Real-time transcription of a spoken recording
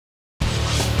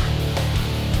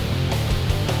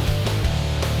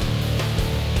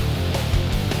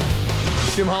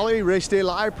Tim Holley, Race Day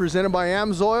Live, presented by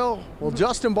AMSOIL. Well,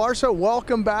 Justin Barcia,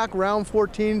 welcome back, round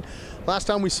 14. Last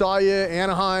time we saw you,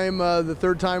 Anaheim, the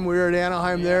third time we were at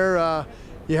Anaheim there.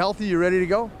 You healthy? You ready to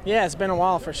go? Yeah, it's been a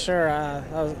while for sure.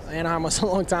 Anaheim was a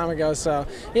long time ago, so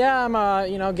yeah,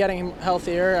 I'm getting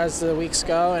healthier as the weeks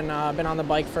go, and I've been on the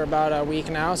bike for about a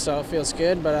week now, so it feels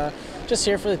good. But just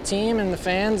here for the team and the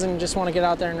fans, and just want to get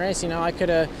out there and race. I could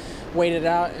have waited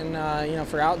out and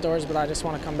for outdoors, but I just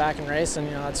want to come back and race, and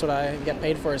that's what I get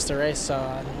paid for, is to race.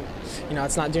 So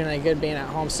it's not doing any good being at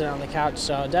home sitting on the couch.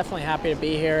 So definitely happy to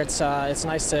be here. It's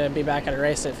nice to be back at a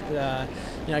race. It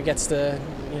gets the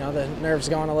nerves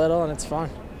going a little, and it's fun.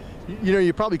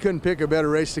 You probably couldn't pick a better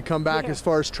race to come back as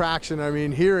far as traction. I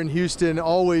mean, here in Houston,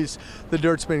 always the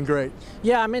dirt's been great.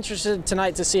 Yeah, I'm interested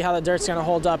tonight to see how the dirt's going to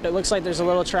hold up. It looks like there's a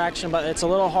little traction, but it's a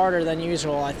little harder than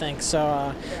usual, I think.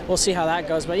 So we'll see how that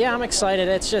goes. But yeah, I'm excited.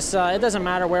 It's just, it doesn't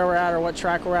matter where we're at or what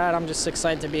track we're at. I'm just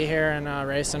excited to be here and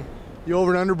racing. The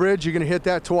over and under bridge, you're going to hit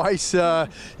that twice. Kind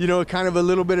of a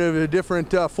little bit of a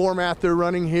different format they're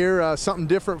running here, something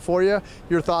different for you.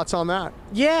 Your thoughts on that?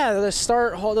 Yeah,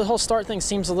 the whole start thing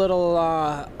seems a little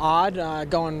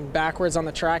odd, going backwards on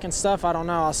the track and stuff. I don't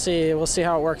know. We'll see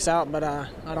how it works out, but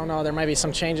I don't know. There might be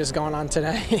some changes going on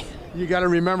today. You got to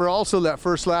remember also that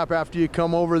first lap after you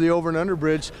come over the over and under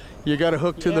bridge, you got to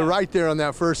hook to the right there on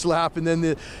that first lap, and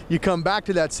then you come back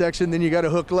to that section, then you got to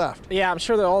hook left. Yeah, I'm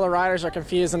sure that all the riders are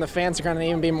confused, and the fans are going to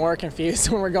even be more confused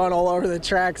when we're going all over the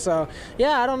track. So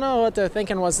yeah, I don't know what the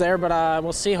thinking was there, but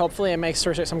we'll see. Hopefully it makes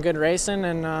for some good racing,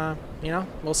 and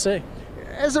we'll see.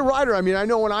 As a rider, I mean, I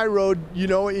know when I rode,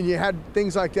 and you had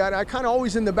things like that, I kind of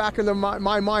always in the back of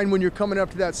my mind when you're coming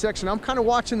up to that section, I'm kind of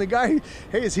watching the guy,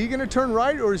 hey, is he going to turn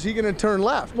right or is he going to turn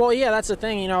left? Well, yeah, that's the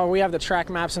thing. We have the track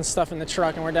maps and stuff in the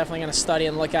truck, and we're definitely going to study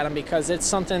and look at them, because it's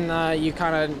something you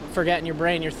kind of forget in your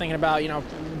brain. You're thinking about,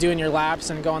 doing your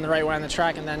laps and going the right way on the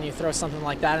track, and then you throw something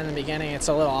like that in the beginning. It's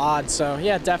a little odd. So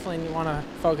yeah, definitely want to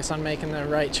focus on making the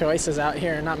right choices out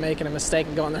here and not making a mistake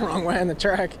and going the wrong way on the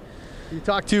track. You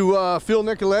talked to Phil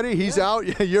Nicoletti, he's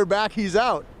out, you're back, he's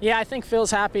out. Yeah, I think Phil's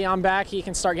happy I'm back. He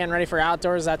can start getting ready for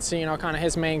outdoors. That's, kind of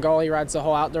his main goal. He rides the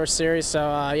whole outdoor series. So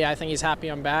yeah, I think he's happy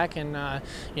I'm back, and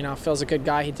Phil's a good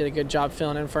guy. He did a good job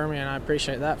filling in for me, and I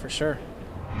appreciate that for sure.